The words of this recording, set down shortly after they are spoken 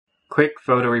Quick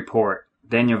photo report.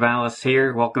 Daniel Vallis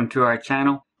here. Welcome to our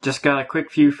channel. Just got a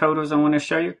quick few photos I want to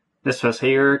show you. This was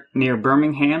here near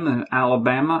Birmingham in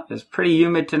Alabama. It's pretty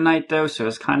humid tonight though, so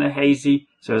it's kind of hazy.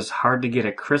 So it's hard to get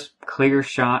a crisp, clear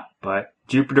shot. But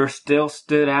Jupiter still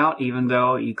stood out even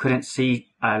though you couldn't see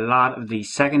a lot of the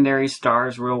secondary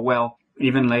stars real well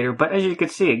even later. But as you can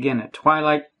see, again, at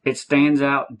twilight, it stands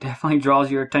out. Definitely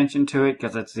draws your attention to it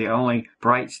because it's the only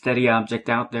bright, steady object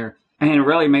out there. And it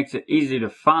really makes it easy to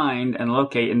find and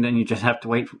locate, and then you just have to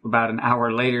wait about an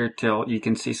hour later till you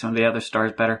can see some of the other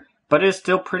stars better. But it's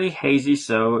still pretty hazy,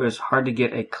 so it's hard to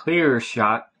get a clear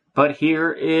shot. But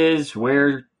here is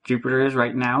where Jupiter is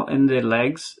right now, in the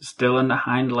legs, still in the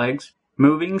hind legs,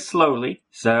 moving slowly.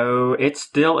 So it's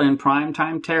still in prime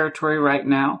time territory right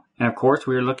now. And of course,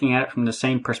 we're looking at it from the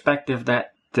same perspective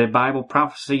that the Bible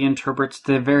prophecy interprets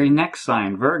the very next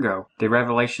sign, Virgo, the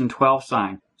Revelation 12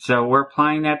 sign. So we're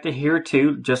applying that to here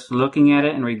too, just looking at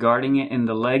it and regarding it in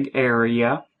the leg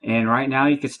area. And right now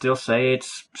you could still say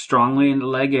it's strongly in the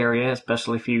leg area,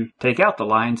 especially if you take out the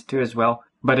lines too as well.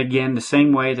 But again, the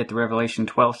same way that the Revelation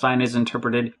 12 sign is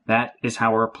interpreted, that is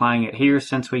how we're applying it here,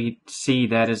 since we see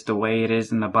that is the way it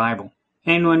is in the Bible.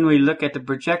 And when we look at the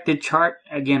projected chart,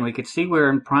 again, we could see we're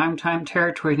in prime time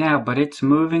territory now, but it's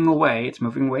moving away. It's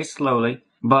moving away slowly,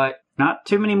 but not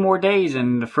too many more days,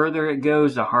 and the further it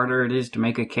goes, the harder it is to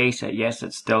make a case that yes,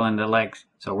 it's still in the legs.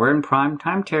 So we're in prime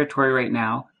time territory right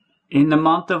now, in the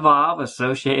month of Av,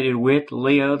 associated with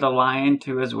Leo the lion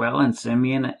too as well, and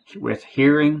Simeon with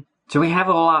hearing. So we have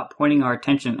a lot pointing our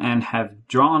attention and have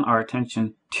drawn our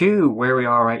attention to where we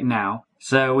are right now.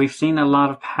 So we've seen a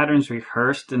lot of patterns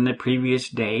rehearsed in the previous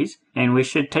days, and we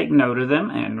should take note of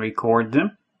them and record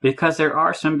them, because there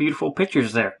are some beautiful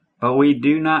pictures there. But we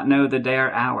do not know the day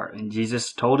or hour, and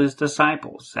Jesus told his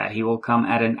disciples that he will come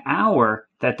at an hour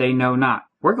that they know not.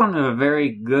 We're going to have a very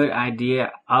good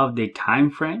idea of the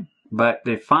time frame, but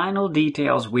the final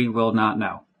details we will not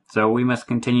know. So we must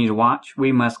continue to watch.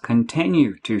 We must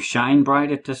continue to shine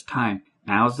bright at this time.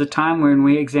 Now is the time when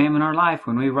we examine our life,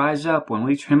 when we rise up, when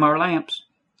we trim our lamps.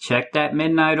 Check that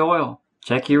midnight oil.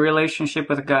 Check your relationship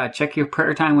with God. Check your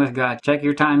prayer time with God. Check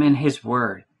your time in his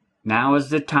word. Now is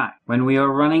the time when we are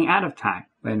running out of time,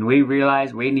 when we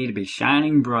realize we need to be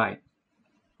shining bright.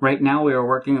 Right now we are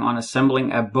working on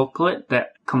assembling a booklet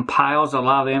that compiles a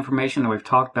lot of the information that we've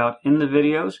talked about in the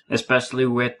videos, especially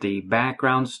with the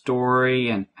background story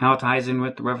and how it ties in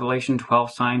with the Revelation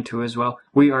 12 sign too as well.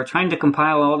 We are trying to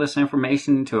compile all this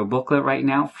information into a booklet right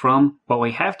now from what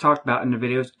we have talked about in the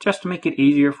videos, just to make it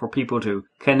easier for people to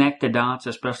connect the dots,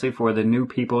 especially for the new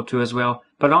people too as well,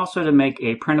 but also to make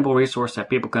a printable resource that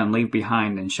people can leave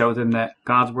behind and show them that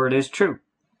God's word is true.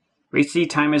 We see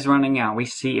time is running out. We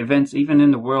see events even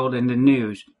in the world and the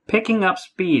news picking up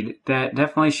speed. That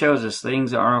definitely shows us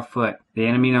things are afoot. The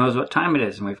enemy knows what time it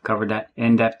is, and we've covered that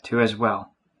in depth too as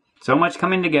well. So much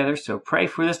coming together, so pray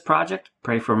for this project.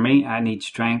 Pray for me. I need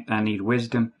strength. I need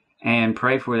wisdom. And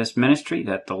pray for this ministry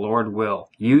that the Lord will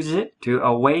use it to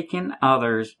awaken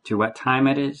others to what time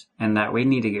it is, and that we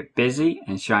need to get busy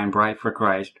and shine bright for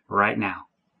Christ right now.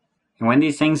 And when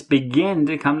these things begin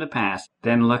to come to pass,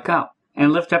 then look up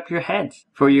and lift up your heads,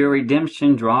 for your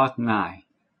redemption draweth nigh.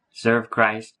 Serve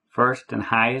Christ first and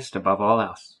highest above all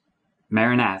else.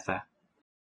 Maranatha.